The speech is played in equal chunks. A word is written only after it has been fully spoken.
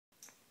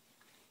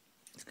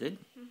It's good?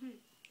 Mm-hmm.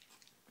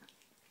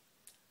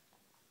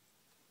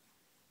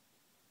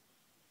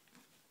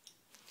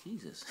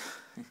 Jesus.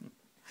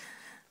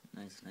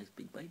 Nice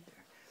big bite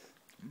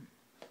there.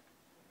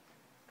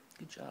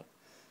 Good job.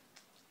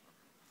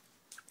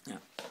 Yeah.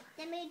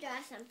 Let me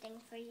draw something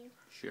for you.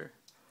 Sure.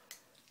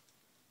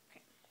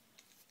 Okay.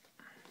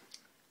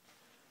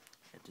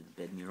 After the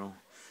bed mural.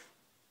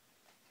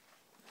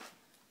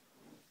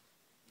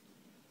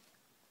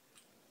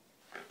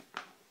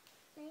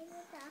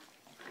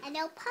 A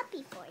little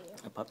puppy for you.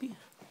 A puppy?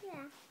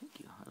 Yeah. Thank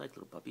you. I like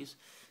little puppies.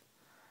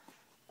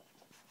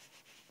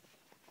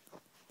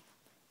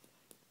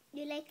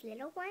 You like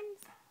little ones?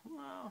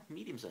 Well,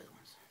 medium-sized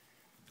ones,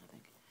 I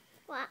think.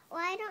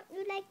 Why don't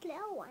you like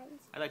little ones?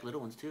 I like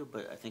little ones too,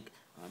 but I think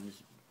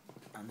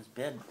on this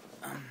bed,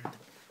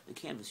 the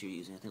canvas you're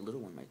using, I think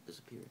little one might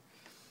disappear.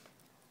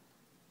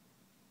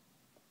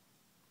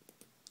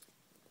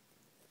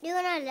 You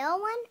want a little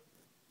one?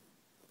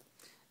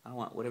 I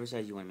want whatever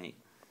size you want to make.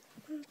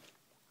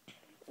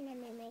 Let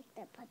me make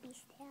the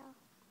puppy's tail.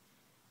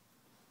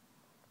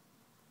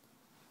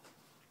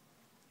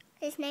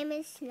 His name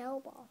is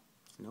Snowball.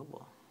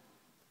 Snowball.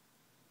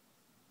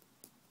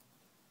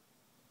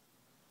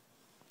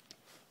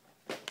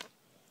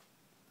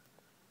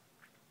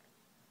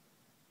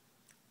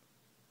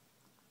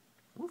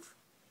 Woof.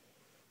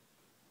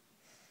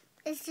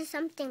 Is there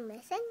something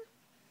missing?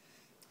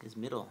 His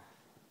middle.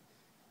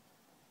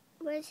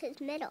 Where's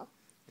his middle?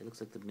 It looks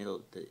like the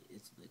middle,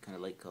 it's the kind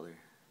of light color.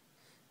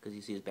 Because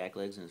you see his back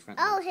legs and his front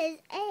Oh,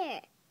 legs.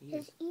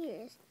 his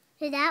ears.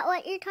 Is that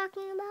what you're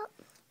talking about?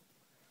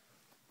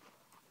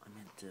 I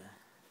meant the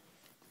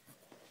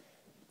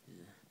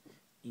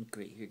ink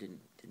right here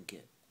didn't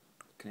get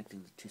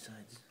connecting the two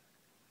sides.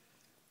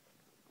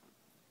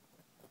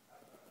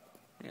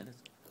 Yeah,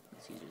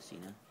 that's easier to see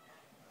now.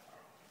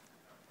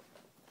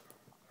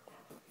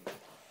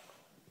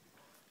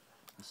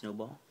 A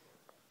snowball?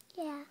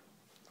 Yeah.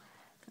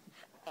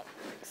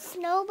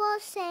 Snowball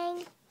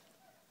saying,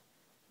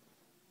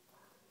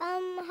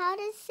 how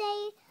to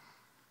say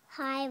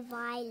hi,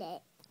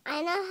 Violet.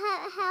 I know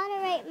how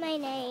to write my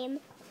name.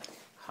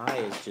 Hi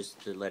is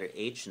just the letter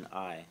H and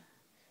I.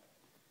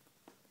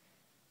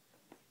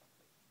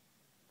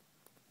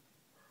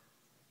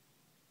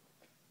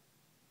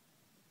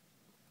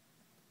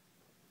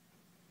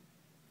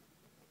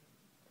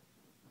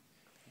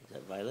 Is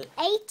that Violet?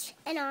 H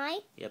and I.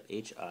 Yep,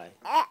 H-I.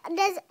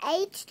 Does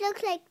H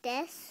look like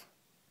this?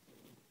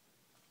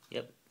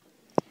 Yep.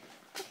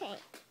 Okay.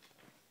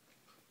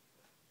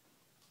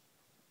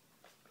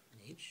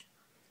 H.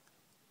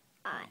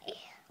 I.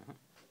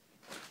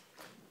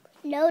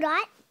 No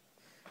dot?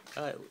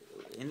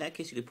 In that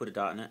case, you could put a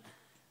dot in it.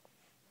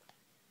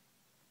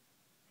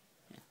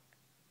 Yeah.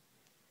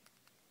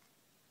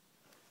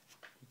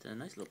 It's a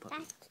nice little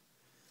puppy.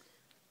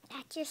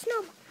 That's your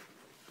snowball.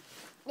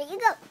 There you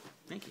go.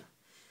 Thank you.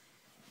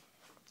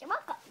 You're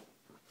welcome.